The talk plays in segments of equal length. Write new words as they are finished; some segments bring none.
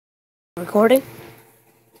Recording?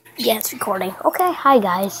 Yeah, it's recording. Okay, hi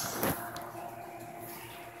guys.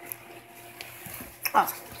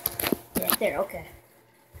 Oh, yeah, there, okay.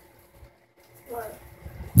 What?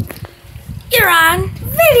 You're on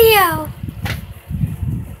video!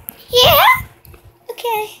 Yeah?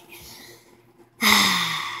 Okay.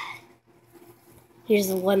 Here's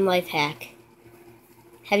the one life hack.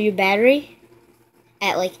 Have your battery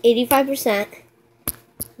at like 85%.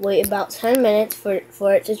 Wait about 10 minutes for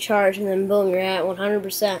it to charge, and then boom, you're at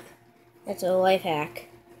 100%. That's a life hack.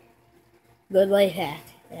 Good life hack,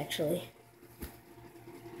 actually.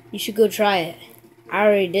 You should go try it. I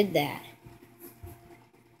already did that.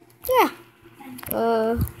 Yeah.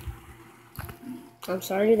 I'm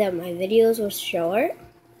sorry that my videos were short.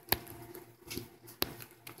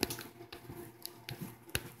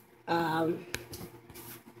 I'm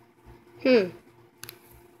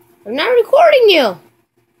not recording you.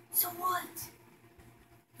 So what?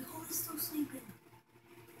 Nicole is still sleeping.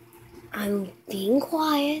 I'm being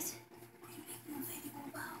quiet. What are you making a video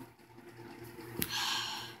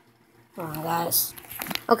about? Oh, guys.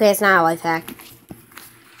 Okay, it's not a life hack.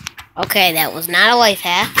 Okay, that was not a life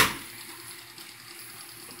hack.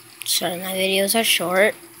 Sorry, my videos are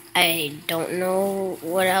short. I don't know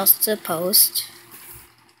what else to post.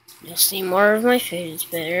 You'll see more of my fidget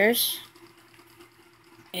spinners.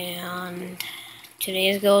 And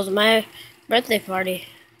today's goal is my birthday party.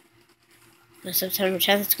 On September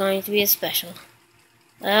 10th, it's going to be a special.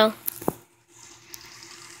 Well,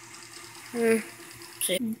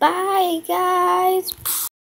 bye, guys.